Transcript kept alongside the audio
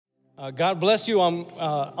God bless you. I'm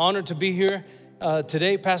honored to be here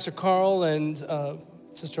today. Pastor Carl and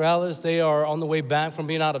Sister Alice, they are on the way back from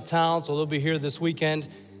being out of town, so they'll be here this weekend,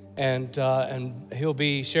 and he'll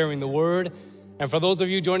be sharing the word. And for those of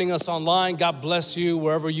you joining us online, God bless you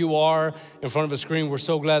wherever you are in front of a screen. We're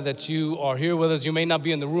so glad that you are here with us. You may not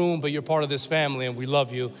be in the room, but you're part of this family, and we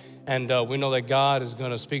love you. And we know that God is going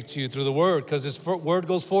to speak to you through the word, because His word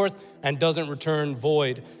goes forth and doesn't return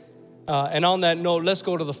void. And on that note, let's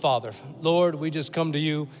go to the Father. Lord, we just come to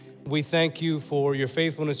you. We thank you for your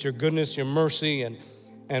faithfulness, your goodness, your mercy,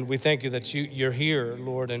 and we thank you that you're here,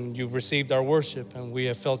 Lord, and you've received our worship, and we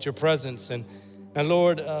have felt your presence. And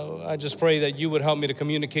Lord, I just pray that you would help me to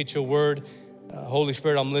communicate your word. Holy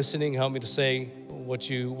Spirit, I'm listening. Help me to say what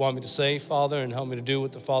you want me to say, Father, and help me to do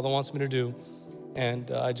what the Father wants me to do.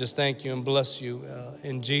 And I just thank you and bless you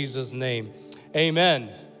in Jesus' name. Amen.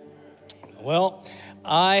 Well,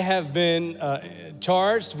 I have been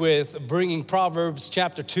charged with bringing Proverbs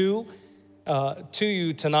chapter 2 to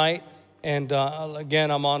you tonight. And again,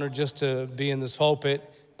 I'm honored just to be in this pulpit.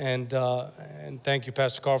 And thank you,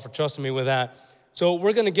 Pastor Carl, for trusting me with that. So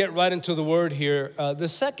we're going to get right into the word here. The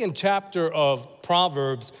second chapter of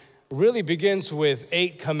Proverbs really begins with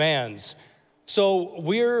 8 commands. So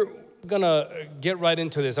we're going to get right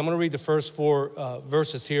into this. I'm going to read the first 4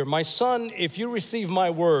 verses here. My son, if you receive my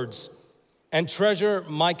words and treasure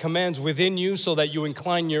my commands within you so that you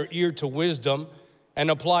incline your ear to wisdom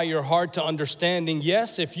and apply your heart to understanding.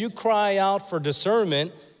 Yes, if you cry out for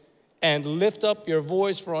discernment and lift up your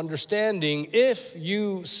voice for understanding, if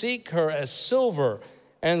you seek her as silver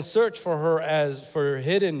and search for her as for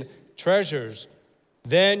hidden treasures,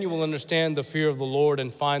 then you will understand the fear of the Lord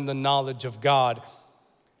and find the knowledge of God.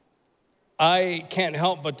 I can't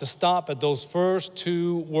help but to stop at those first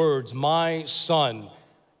 2 words, my son.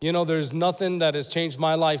 You know, there's nothing that has changed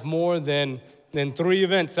my life more than 3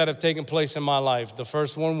 events that have taken place in my life. The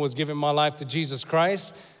first one was giving my life to Jesus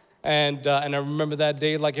Christ, and I remember that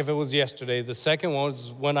day like if it was yesterday. The second one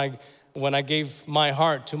was when I gave my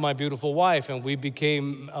heart to my beautiful wife, and we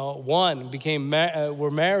became we're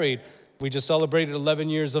married. We just celebrated 11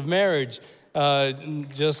 years of marriage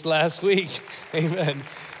just last week. Amen.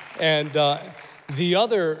 And the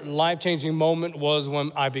other life-changing moment was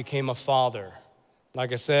when I became a father.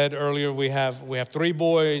 Like I said earlier, we have 3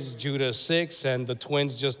 boys, Judah is 6, and the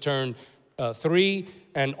twins just turned 3,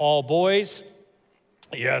 and all boys.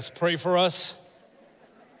 Yes, pray for us,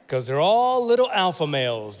 because they're all little alpha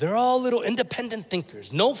males. They're all little independent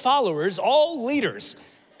thinkers, no followers, all leaders.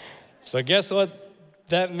 So guess what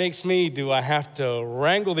that makes me do? I have to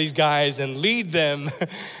wrangle these guys and lead them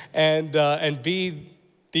and be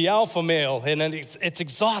the alpha male, and it's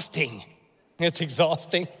exhausting. It's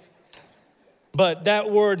exhausting. But that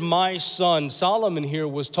word, my son, Solomon here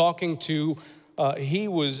was talking to,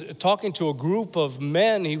 a group of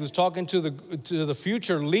men. He was talking to the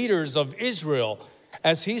future leaders of Israel.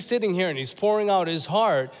 As he's sitting here and he's pouring out his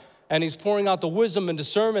heart, and he's pouring out the wisdom and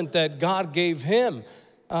discernment that God gave him.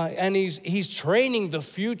 And he's training the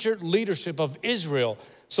future leadership of Israel.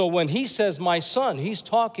 So when he says, my son, he's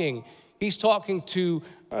talking to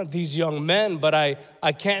these young men, but I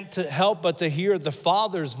can't help but to hear the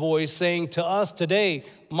Father's voice saying to us today,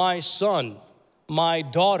 my son, my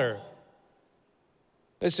daughter.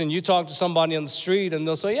 Listen, you talk to somebody on the street and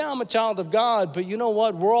they'll say, yeah, I'm a child of God, but you know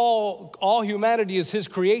what? We're all humanity is His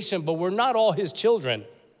creation, but we're not all His children.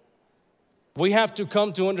 We have to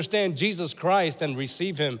come to understand Jesus Christ and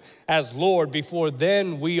receive Him as Lord before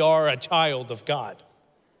then we are a child of God.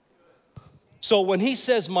 So when He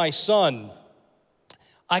says, my son,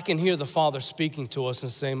 I can hear the Father speaking to us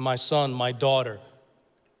and saying, my son, my daughter,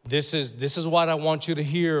 this is what I want you to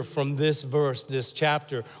hear from this verse, this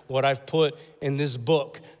chapter, what I've put in this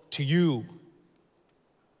book to you.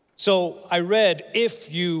 So I read, if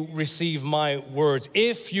you receive my words,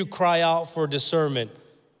 if you cry out for discernment,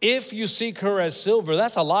 if you seek her as silver,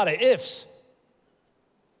 that's a lot of ifs.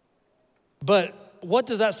 But what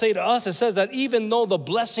does that say to us? It says that even though the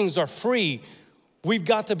blessings are free, we've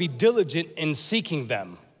got to be diligent in seeking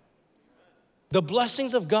them. The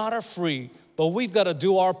blessings of God are free, but we've got to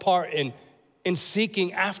do our part in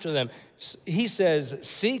seeking after them. He says,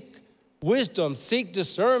 seek wisdom, seek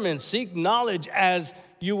discernment, seek knowledge as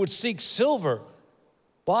you would seek silver.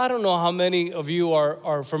 Well, I don't know how many of you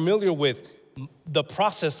are familiar with the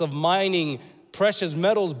process of mining precious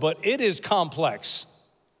metals, but it is complex.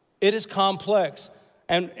 It is complex.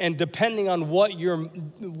 And depending on what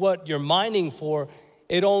you're mining for,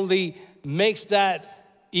 it only makes that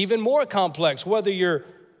even more complex, whether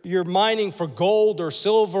you're mining for gold or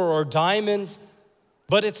silver or diamonds.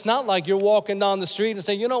 But it's not like you're walking down the street and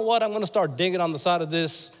saying, you know what, I'm going to start digging on the side of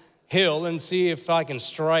this hill and see if I can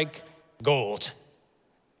strike gold.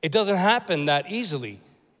 It doesn't happen that easily.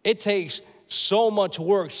 It takes so much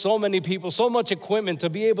work, so many people, so much equipment to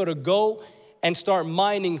be able to go and start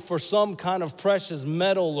mining for some kind of precious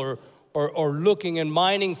metal or looking and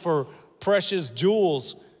mining for precious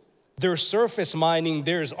jewels. There's surface mining,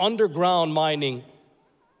 there's underground mining.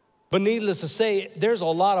 But needless to say, there's a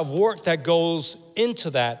lot of work that goes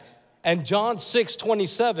into that. And John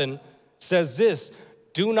 6:27 says this,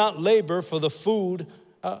 do not labor for the food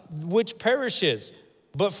which perishes,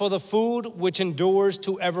 but for the food which endures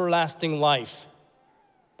to everlasting life,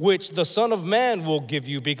 which the Son of Man will give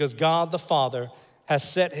you, because God the Father has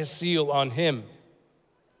set his seal on him.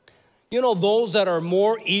 You know, those that are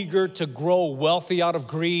more eager to grow wealthy out of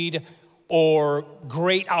greed or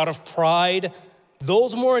great out of pride,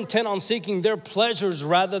 those more intent on seeking their pleasures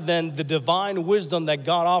rather than the divine wisdom that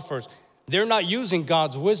God offers, they're not using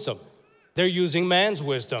God's wisdom. They're using man's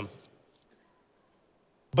wisdom.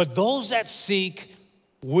 But those that seek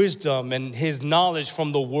wisdom and his knowledge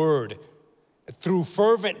from the word through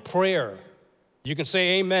fervent prayer, you can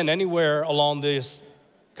say amen anywhere along this.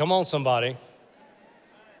 Come on, somebody.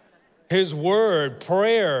 His word,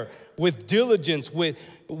 prayer, with diligence, with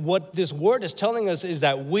what this word is telling us is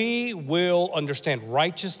that we will understand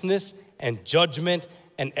righteousness and judgment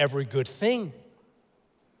and every good thing.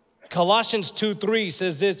 Colossians 2:3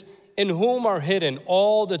 says this, in whom are hidden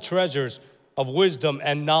all the treasures of wisdom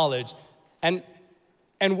and knowledge. And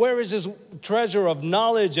where is this treasure of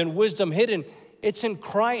knowledge and wisdom hidden? It's in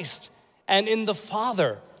Christ and in the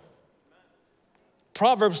Father.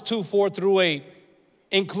 Proverbs 2:4-8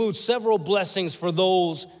 includes several blessings for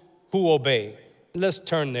those who obey. Let's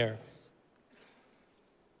turn there.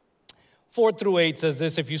 4-8 says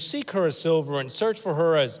this, if you seek her as silver and search for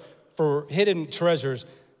her as for hidden treasures,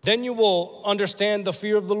 then you will understand the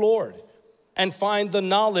fear of the Lord and find the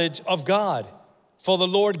knowledge of God. For the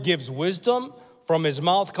Lord gives wisdom, from his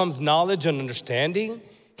mouth comes knowledge and understanding.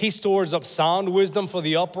 He stores up sound wisdom for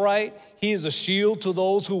the upright. He is a shield to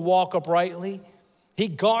those who walk uprightly. He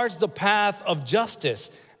guards the path of justice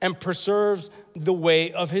and preserves the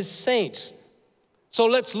way of his saints. So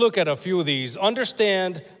let's look at a few of these.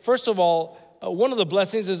 Understand, first of all, one of the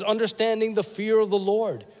blessings is understanding the fear of the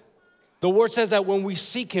Lord. The word says that when we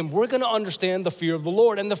seek him, we're going to understand the fear of the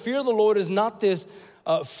Lord. And the fear of the Lord is not this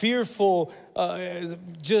fearful,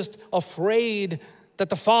 just afraid that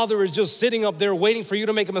the Father is just sitting up there waiting for you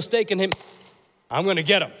to make a mistake and him, I'm going to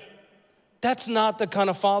get him. That's not the kind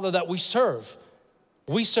of Father that we serve.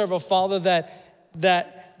 We serve a Father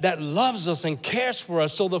that loves us and cares for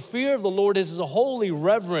us. So the fear of the Lord is a holy,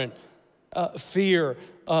 reverent fear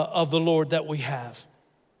of the Lord that we have.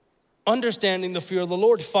 Understanding the fear of the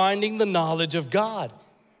Lord, finding the knowledge of God.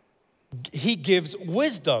 He gives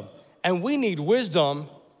wisdom, and we need wisdom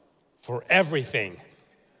for everything.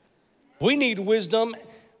 We need wisdom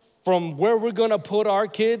from where we're gonna put our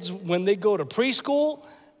kids when they go to preschool,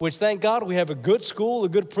 which thank God we have a good school, a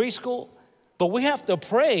good preschool. But we have to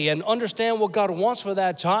pray and understand what God wants for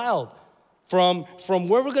that child. From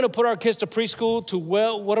where we're gonna put our kids to preschool to,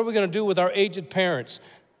 well, what are we gonna do with our aged parents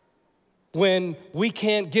when we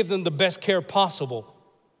can't give them the best care possible?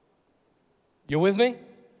 You with me?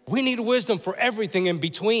 We need wisdom for everything in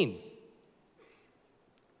between.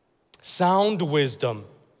 Sound wisdom.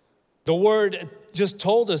 The word just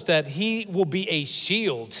told us that he will be a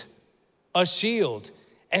shield, a shield.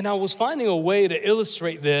 And I was finding a way to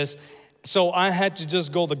illustrate this, so I had to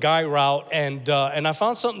just go the guy route, and I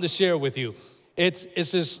found something to share with you. It's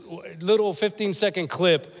this little 15-second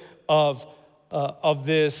clip of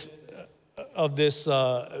this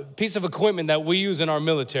piece of equipment that we use in our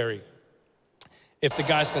military. If the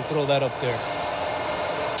guys can throw that up there.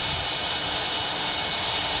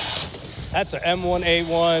 That's an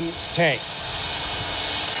M1A1 tank.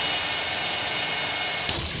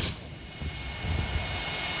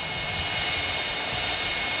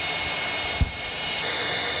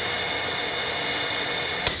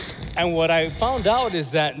 And what I found out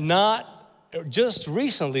is that not just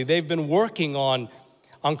recently, they've been working on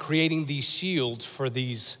creating these shields for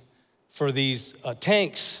these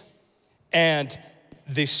tanks. And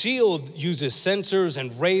the shield uses sensors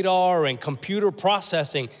and radar and computer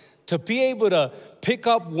processing to be able to pick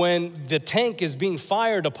up when the tank is being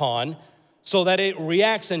fired upon so that it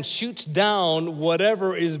reacts and shoots down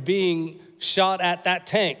whatever is being shot at that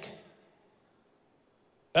tank.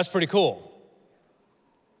 That's pretty cool.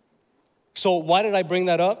 So why did I bring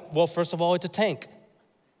that up? Well, first of all, it's a tank.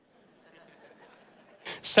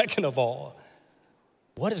 Second of all,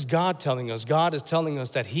 what is God telling us? God is telling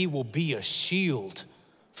us that he will be a shield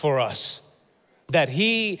for us. that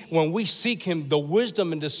when we seek him, the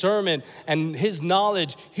wisdom and discernment and his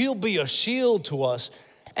knowledge, he'll be a shield to us.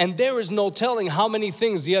 And there is no telling how many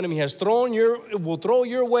things the enemy will throw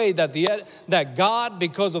your way that God,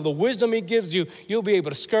 because of the wisdom he gives you, you'll be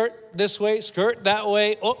able to skirt this way, skirt that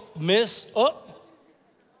way, miss.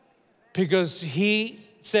 Because he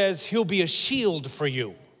says he'll be a shield for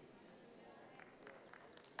you.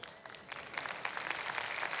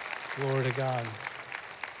 Glory to God.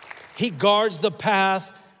 He guards the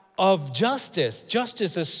path of justice.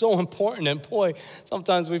 Justice is so important. And boy,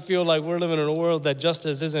 sometimes we feel like we're living in a world that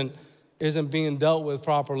justice isn't being dealt with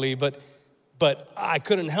properly. But I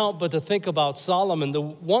couldn't help but to think about Solomon, the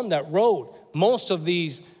one that wrote most of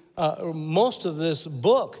this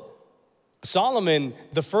book. Solomon,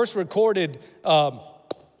 the first recorded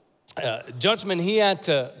judgment he had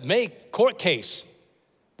to make, court case,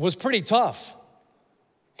 was pretty tough.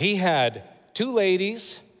 He had 2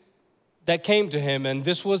 ladies that came to him, and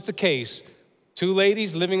this was the case. 2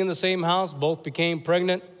 ladies living in the same house, both became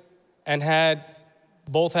pregnant and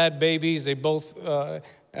both had babies. They both,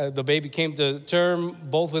 the baby came to term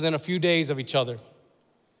both within a few days of each other.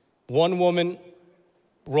 One woman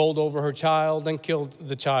rolled over her child and killed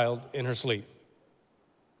the child in her sleep.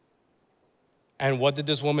 And what did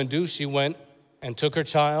this woman do? She went and took her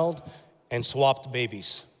child and swapped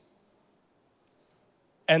babies.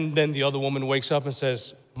 And then the other woman wakes up and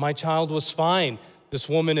says, my child was fine. This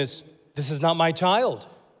is not my child.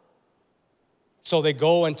 So they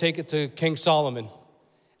go and take it to King Solomon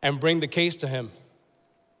and bring the case to him.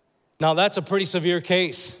 Now that's a pretty severe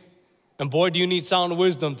case. And boy, do you need sound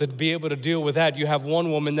wisdom to be able to deal with that. You have one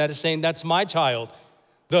woman that is saying, that's my child.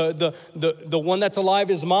 The one that's alive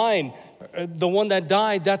is mine. The one that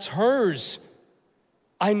died, that's hers.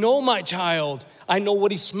 I know my child. I know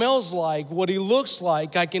what he smells like, what he looks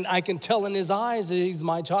like. I can tell in his eyes that he's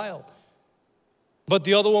my child. But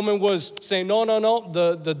the other woman was saying, no,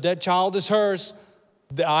 the dead child is hers.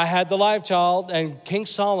 I had the live child. And King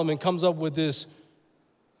Solomon comes up with this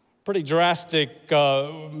pretty drastic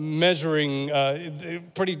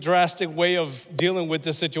pretty drastic way of dealing with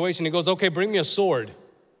this situation. He goes, okay, bring me a sword.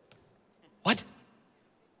 What?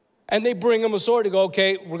 And they bring him a sword. They go,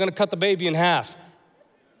 okay, we're going to cut the baby in half.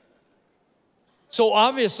 So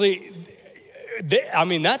obviously,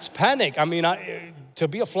 that's panic. To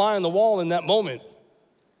be a fly on the wall in that moment.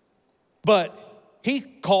 But he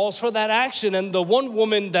calls for that action. And the one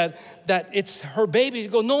woman that it's her baby,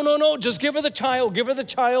 go, no, just give her the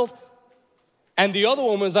child. And the other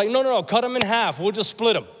woman's like, no, cut him in half. We'll just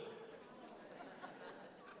split him.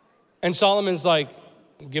 And Solomon's like,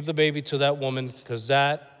 give the baby to that woman, because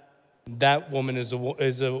that woman is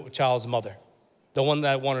a child's mother, the one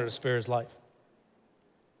that wanted to spare his life.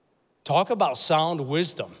 Talk about sound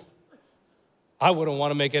wisdom. I wouldn't want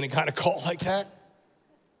to make any kind of call like that.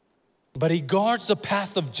 But he guards the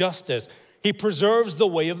path of justice. He preserves the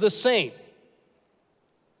way of the saint.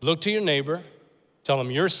 Look to your neighbor. Tell him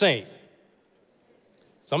you're a saint.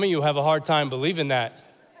 Some of you have a hard time believing that.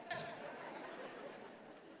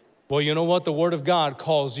 Well, you know what? The Word of God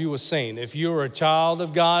calls you a saint. If you're a child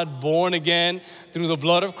of God, born again through the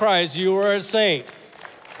blood of Christ, you are a saint.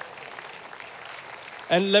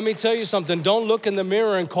 And let me tell you something. Don't look in the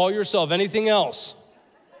mirror and call yourself anything else.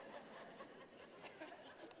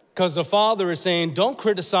 Because the Father is saying, don't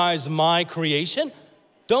criticize my creation.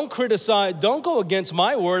 Don't go against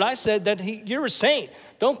my word. I said that you're a saint.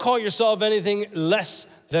 Don't call yourself anything less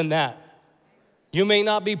than that. You may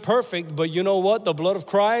not be perfect, but you know what? The blood of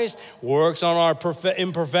Christ works on our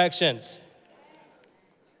imperfections.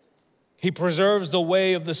 He preserves the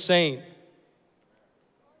way of the saint.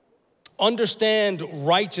 Understand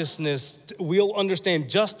righteousness. We'll understand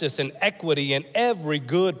justice and equity in every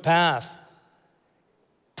good path.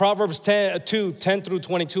 Proverbs 10 through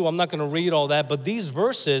 22, I'm not going to read all that, but these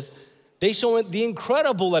verses, they show the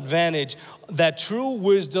incredible advantage that true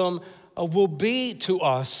wisdom will be to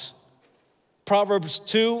us. Proverbs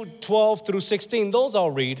 2, 12 through 16, those I'll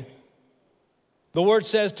read. The word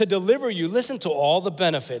says, to deliver you, listen to all the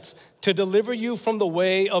benefits, to deliver you from the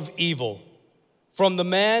way of evil, from the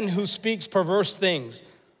man who speaks perverse things,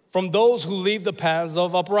 from those who leave the paths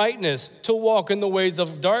of uprightness, to walk in the ways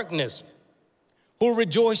of darkness, who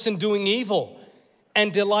rejoice in doing evil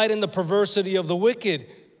and delight in the perversity of the wicked,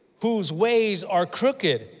 whose ways are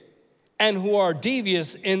crooked and who are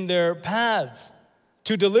devious in their paths,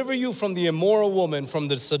 to deliver you from the immoral woman, from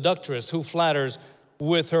the seductress who flatters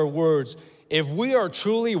with her words. If we are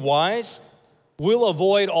truly wise, we'll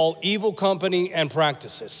avoid all evil company and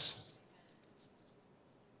practices.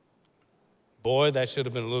 Boy, that should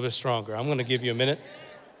have been a little bit stronger. I'm going to give you a minute.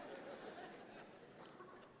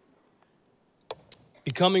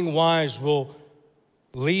 Becoming wise will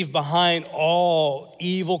leave behind all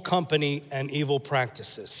evil company and evil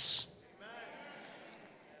practices.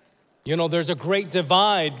 You know, there's a great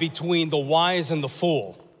divide between the wise and the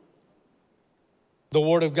fool. The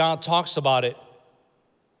Word of God talks about it.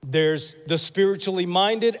 There's the spiritually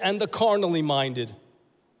minded and the carnally minded.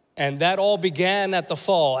 And that all began at the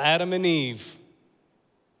fall, Adam and Eve.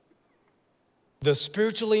 The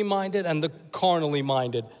spiritually minded and the carnally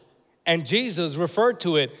minded. And Jesus referred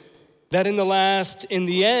to it that in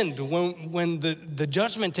the end, when the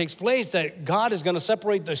judgment takes place, that God is going to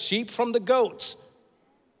separate the sheep from the goats.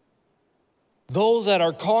 Those that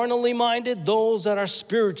are carnally minded, those that are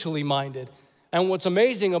spiritually minded. And what's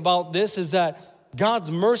amazing about this is that God's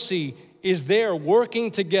mercy is there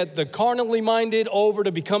working to get the carnally minded over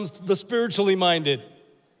to become the spiritually minded.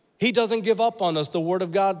 He doesn't give up on us. The Word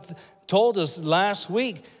of God told us last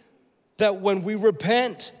week that when we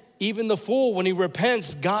repent, even the fool, when he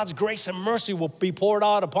repents, God's grace and mercy will be poured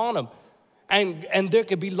out upon him. And there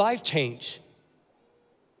could be life change.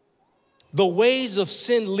 The ways of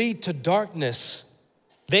sin lead to darkness.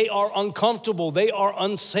 They are uncomfortable. They are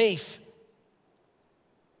unsafe.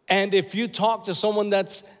 And if you talk to someone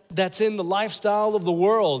that's in the lifestyle of the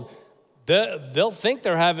world, they'll think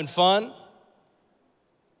they're having fun.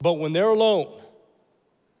 But when they're alone,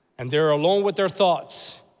 and they're alone with their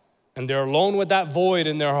thoughts, and they're alone with that void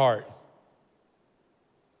in their heart,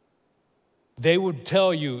 they would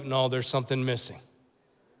tell you, no, there's something missing.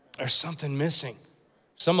 There's something missing.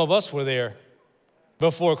 Some of us were there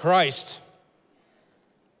before Christ.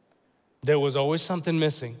 There was always something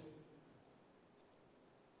missing.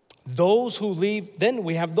 Then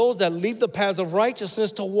we have those that leave the paths of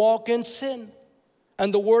righteousness to walk in sin.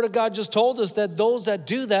 And the Word of God just told us that those that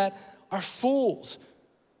do that are fools.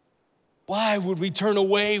 Why would we turn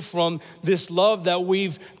away from this love that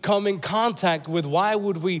we've come in contact with? Why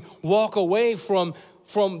would we walk away from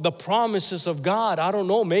the promises of God? I don't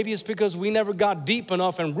know. Maybe it's because we never got deep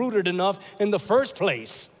enough and rooted enough in the first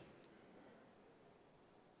place.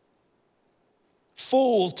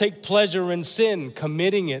 Fools take pleasure in sin,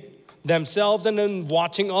 committing it themselves and then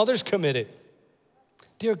watching others commit it.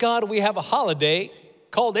 Dear God, we have a holiday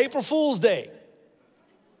called April Fool's Day.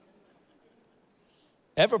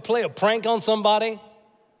 Ever play a prank on somebody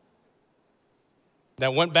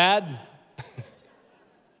that went bad?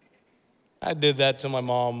 I did that to my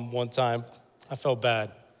mom one time. I felt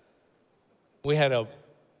bad. We had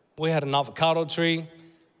an avocado tree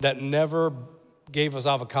that never gave us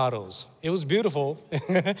avocados. It was beautiful.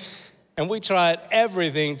 And we tried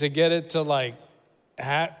everything to get it to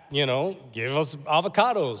give us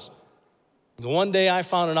avocados. One day I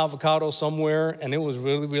found an avocado somewhere and it was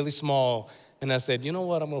really, really small. And I said, you know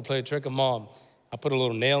what, I'm gonna play a trick of Mom. I put a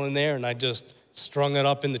little nail in there and I just strung it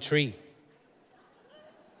up in the tree.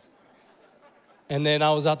 And then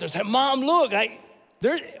I was out there saying, Mom, look,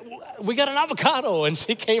 we got an avocado. And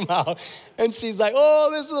she came out and she's like,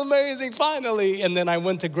 oh, this is amazing, finally. And then I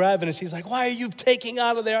went to grab it and she's like, why are you taking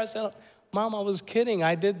out of there? I said, Mom, I was kidding,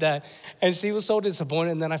 I did that. And she was so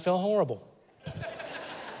disappointed and then I felt horrible.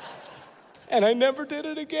 And I never did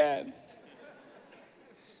it again.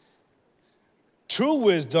 True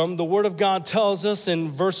wisdom, the Word of God tells us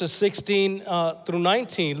in verses 16 through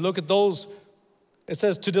 19, look at those. It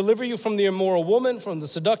says, to deliver you from the immoral woman, from the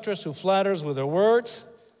seductress who flatters with her words,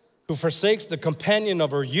 who forsakes the companion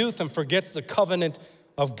of her youth and forgets the covenant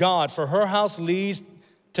of God. For her house leads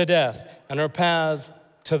to death and her paths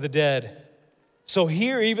to the dead. So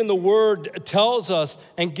here even the Word tells us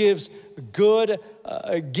and gives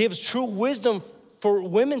true wisdom for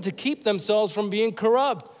women to keep themselves from being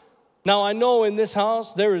corrupt. Now I know in this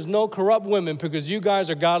house there is no corrupt women because you guys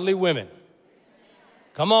are godly women.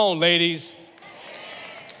 Come on, ladies.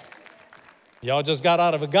 Y'all just got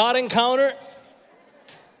out of a God encounter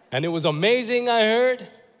and it was amazing, I heard.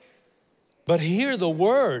 But here the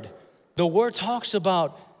word talks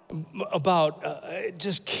about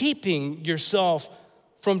just keeping yourself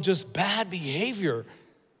from just bad behavior.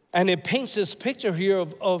 And it paints this picture here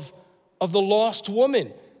of the lost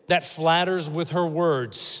woman that flatters with her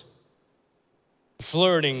words.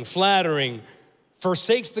 Flirting, flattering,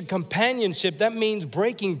 forsakes the companionship. That means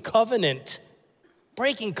breaking covenant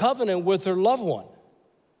with her loved one.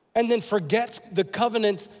 And then forgets the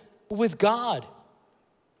covenant with God.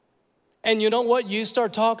 And you know what? You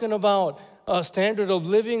start talking about a standard of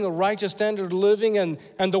living, a righteous standard of living, and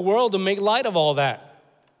the world to make light of all that.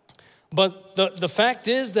 But the fact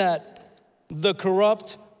is that the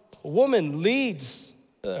corrupt woman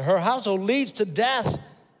her household leads to death.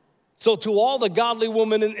 So to all the godly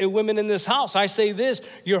women in this house, I say this,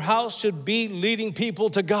 your house should be leading people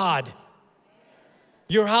to God.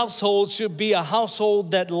 Your household should be a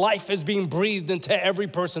household that life is being breathed into every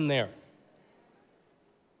person there.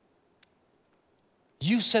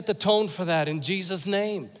 You set the tone for that in Jesus'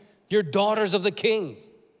 name. You're daughters of the King.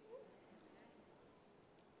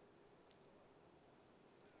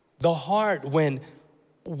 The heart, when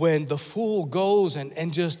the fool goes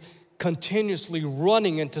and just continuously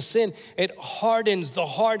running into sin, it hardens the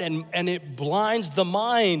heart and it blinds the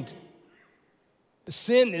mind.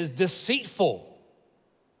 Sin is deceitful.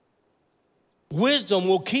 Wisdom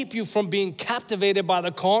will keep you from being captivated by the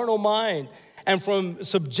carnal mind and from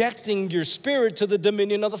subjecting your spirit to the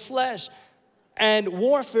dominion of the flesh. And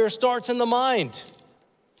warfare starts in the mind.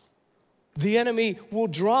 The enemy will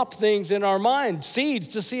drop things in our mind, seeds,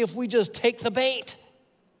 to see if we just take the bait.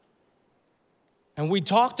 And we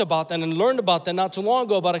talked about that and learned about that not too long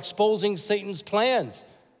ago, about exposing Satan's plans.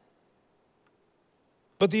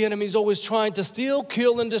 But the enemy's always trying to steal,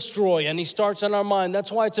 kill, and destroy, and he starts in our mind.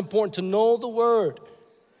 That's why it's important to know the word,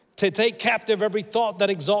 to take captive every thought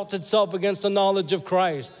that exalts itself against the knowledge of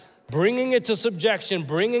Christ, bringing it to subjection,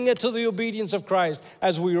 bringing it to the obedience of Christ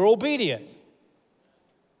as we are obedient.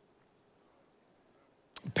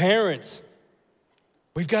 Parents,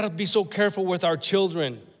 we've got to be so careful with our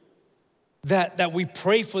children that we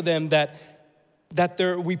pray for them,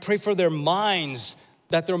 we pray for their minds,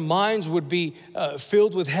 that their minds would be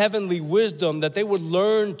filled with heavenly wisdom, that they would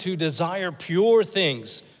learn to desire pure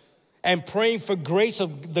things, and praying for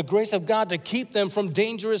the grace of God to keep them from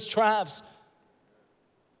dangerous traps.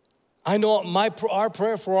 I know our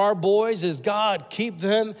prayer for our boys is, God, keep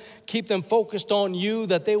them focused on you,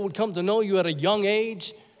 that they would come to know you at a young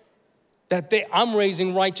age, I'm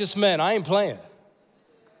raising righteous men. I ain't playing.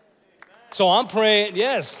 So I'm praying,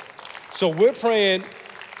 yes. So we're praying.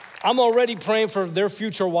 I'm already praying for their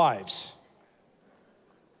future wives.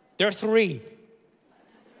 They're 3.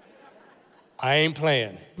 I ain't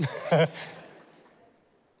playing.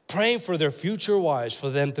 Praying for their future wives, for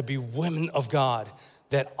them to be women of God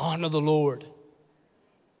that honor the Lord.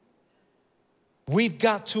 We've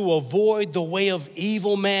got to avoid the way of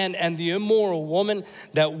evil man and the immoral woman,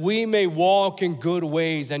 that we may walk in good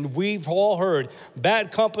ways. And we've all heard,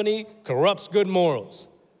 bad company corrupts good morals.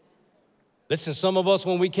 Listen, some of us,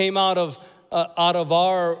 when we came out of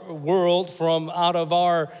our world, out of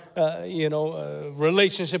our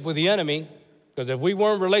relationship with the enemy, because if we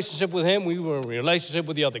weren't in relationship with him, we were in relationship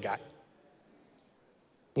with the other guy.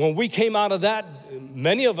 When we came out of that,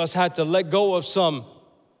 many of us had to let go of some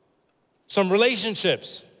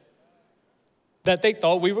relationships that they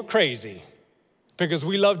thought we were crazy because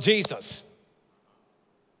we love Jesus.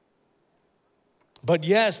 But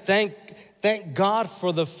yes, thank God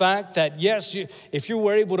for the fact that, yes, if you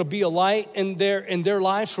were able to be a light in their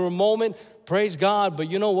lives for a moment, praise God. But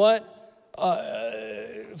you know what?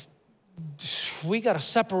 We got to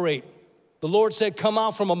separate. The Lord said, come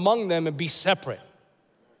out from among them and be separate.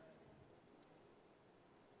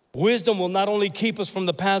 Wisdom will not only keep us from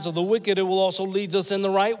the paths of the wicked, it will also lead us in the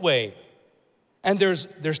right way. And there's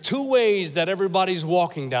 2 ways that everybody's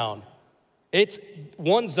walking down.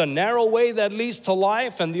 One's the narrow way that leads to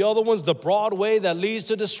life, and the other one's the broad way that leads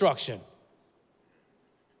to destruction.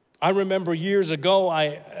 I remember years ago,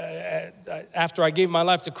 after I gave my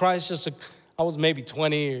life to Christ, I was maybe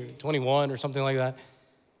 20 or 21 or something like that.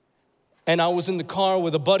 And I was in the car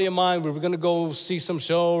with a buddy of mine. We were going to go see some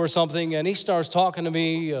show or something, and he starts talking to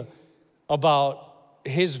me about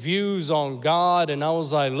his views on God. And I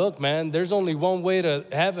was like, look, man, there's only one way to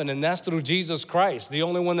heaven, and that's through Jesus Christ, the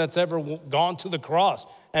only one that's ever gone to the cross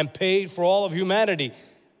and paid for all of humanity.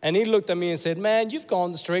 And he looked at me and said, man, you've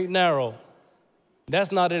gone the straight and narrow.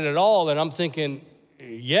 That's not it at all. And I'm thinking,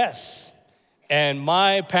 yes. And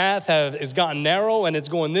my path has gotten narrow, and it's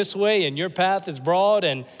going this way, and your path is broad,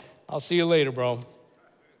 and I'll see you later, bro.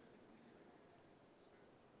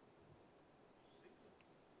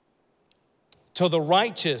 To the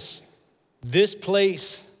righteous, this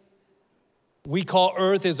place we call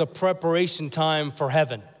earth is a preparation time for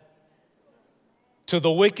heaven. To the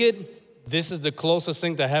wicked, this is the closest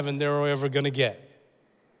thing to heaven they're ever going to get.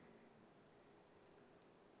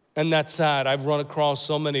 And that's sad. I've run across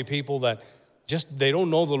so many people that they don't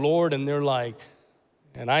know the Lord, and they're like,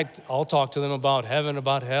 and I'll talk to them about heaven,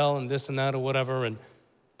 about hell, and this and that or whatever, and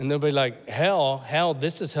they'll be like, hell,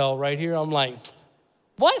 this is hell right here. I'm like,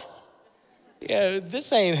 what? Yeah,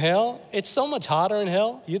 this ain't hell. It's so much hotter in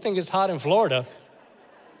hell. You think it's hot in Florida.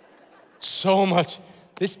 So much.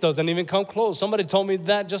 This doesn't even come close. Somebody told me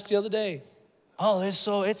that just the other day. Oh,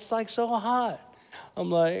 it's like so hot.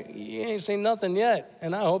 I'm like, you ain't seen nothing yet,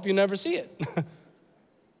 and I hope you never see it.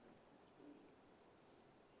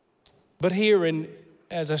 But here,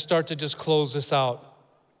 as I start to just close this out,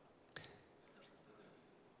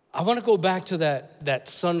 I want to go back to that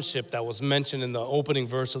sonship that was mentioned in the opening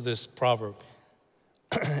verse of this proverb.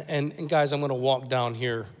 And guys, I'm going to walk down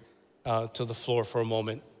here to the floor for a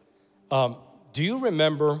moment. Do you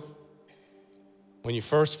remember when you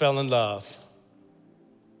first fell in love?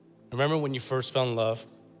 Remember when you first fell in love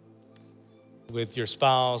with your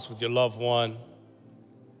spouse, with your loved one,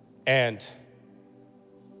 and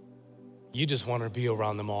you just wanted to be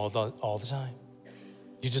around them all the time?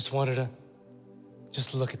 You just wanted to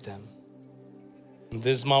just look at them. And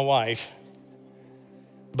this is my wife.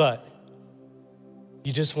 But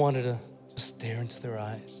you just wanted to just stare into their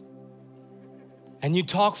eyes. And you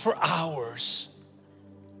talk for hours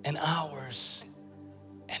and hours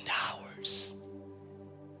and hours.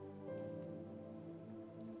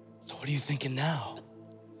 So what are you thinking now?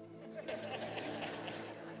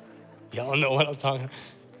 Y'all know what I'm talking about.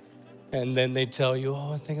 And then they tell you,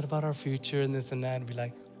 oh, I'm thinking about our future and this and that. And be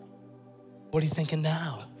like, what are you thinking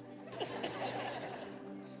now?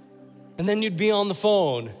 And then you'd be on the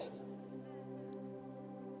phone.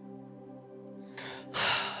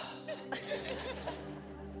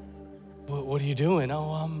 What are you doing?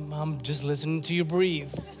 Oh, I'm just listening to you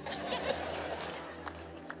breathe.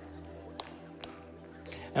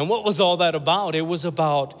 And what was all that about? It was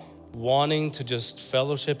about wanting to just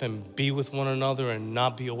fellowship and be with one another and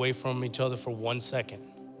not be away from each other for 1 second.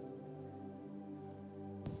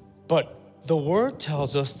 But the word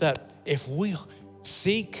tells us that if we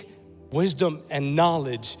seek wisdom and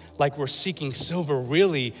knowledge like we're seeking silver,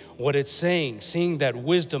 really what it's saying, seeing that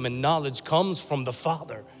wisdom and knowledge comes from the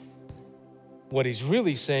Father, what he's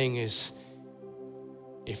really saying is,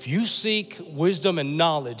 if you seek wisdom and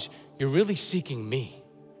knowledge, you're really seeking me.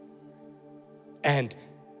 And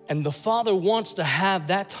the Father wants to have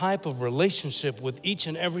that type of relationship with each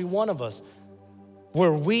and every one of us,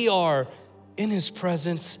 where we are in his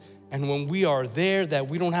presence, and when we are there, that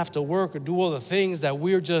we don't have to work or do all the things, that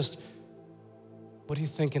we're just, what are you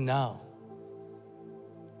thinking now?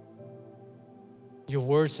 Your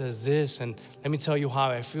word says this, and let me tell you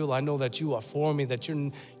how I feel. I know that you are for me, that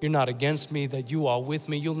you're not against me, that you are with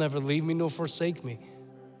me. You'll never leave me nor forsake me.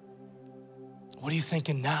 What are you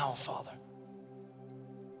thinking now, Father?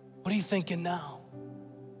 What are you thinking now?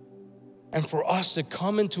 And for us to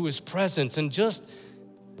come into his presence and just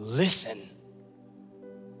listen.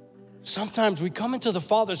 Sometimes we come into the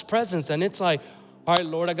Father's presence and it's like, all right,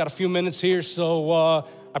 Lord, I got a few minutes here, so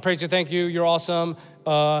I praise you, thank you, you're awesome.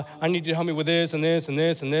 I need you to help me with this and this and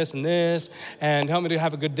this and this and this, and help me to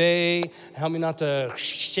have a good day, help me not to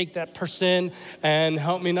shake that person, and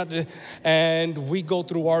help me not to, and we go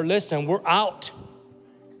through our list and we're out,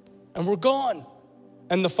 and we're gone.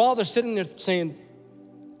 And the Father's sitting there saying,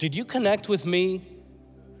 did you connect with me?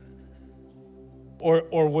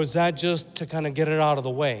 Or was that just to kind of get it out of the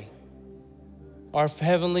way? Our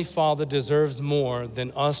Heavenly Father deserves more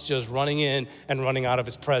than us just running in and running out of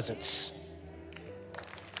his presence.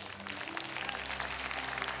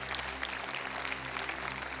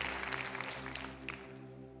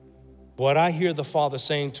 What I hear the Father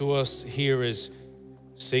saying to us here is,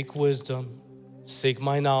 seek wisdom, seek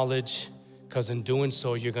my knowledge, because in doing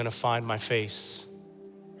so, you're going to find my face.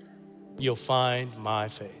 You'll find my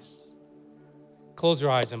face. Close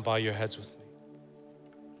your eyes and bow your heads with me.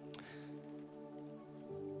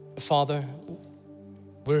 Father,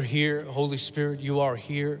 we're here. Holy Spirit, you are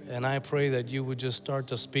here. And I pray that you would just start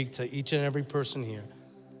to speak to each and every person here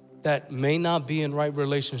that may not be in right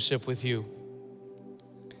relationship with you.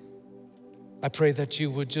 I pray that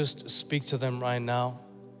you would just speak to them right now.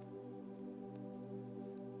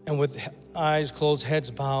 And with eyes closed,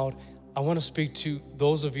 heads bowed, I want to speak to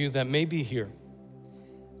those of you that may be here,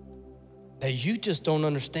 that you just don't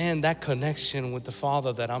understand that connection with the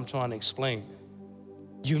Father that I'm trying to explain.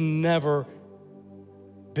 You've never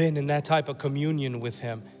been in that type of communion with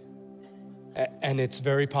him. And it's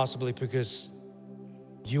very possibly because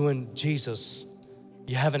you and Jesus,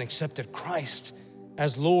 you haven't accepted Christ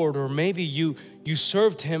as Lord, or maybe you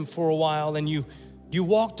served him for a while and you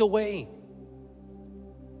walked away.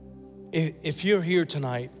 If you're here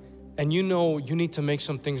tonight and you know you need to make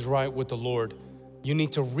some things right with the Lord, you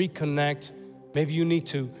need to reconnect, maybe you need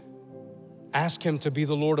to ask him to be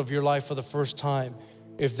the Lord of your life for the first time.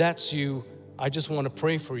 If that's you, I just want to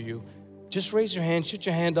pray for you. Just raise your hand, shoot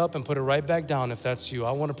your hand up and put it right back down if that's you.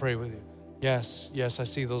 I want to pray with you. Yes, I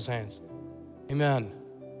see those hands. Amen.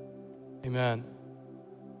 Amen.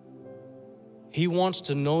 He wants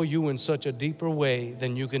to know you in such a deeper way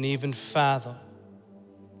than you can even fathom.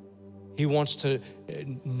 He wants to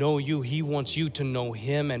know you. He wants you to know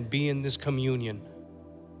him and be in this communion,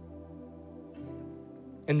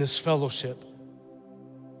 in this fellowship.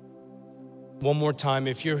 One more time,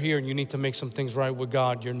 if you're here and you need to make some things right with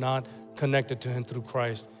God, you're not connected to him through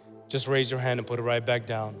Christ, just raise your hand and put it right back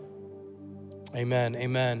down. Amen,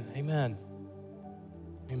 amen, amen,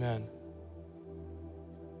 amen.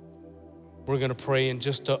 We're gonna pray in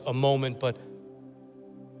just a moment, but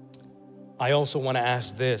I also wanna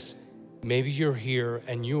ask this. Maybe you're here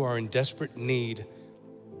and you are in desperate need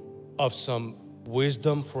of some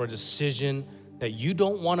wisdom for a decision that you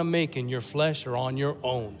don't wanna make in your flesh or on your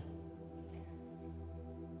own.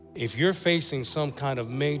 If you're facing some kind of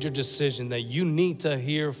major decision that you need to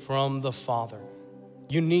hear from the Father,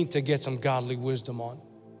 you need to get some godly wisdom on.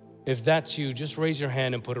 If that's you, just raise your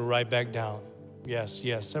hand and put it right back down. Yes,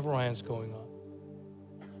 several hands going up.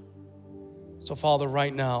 So Father,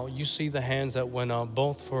 right now, you see the hands that went up,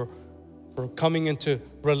 both for coming into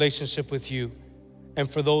relationship with you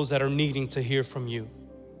and for those that are needing to hear from you.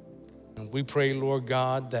 And we pray, Lord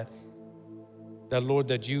God, that Lord,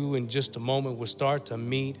 that you in just a moment will start to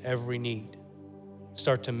meet every need.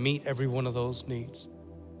 Start to meet every one of those needs.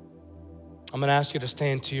 I'm gonna ask you to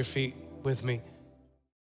stand to your feet with me.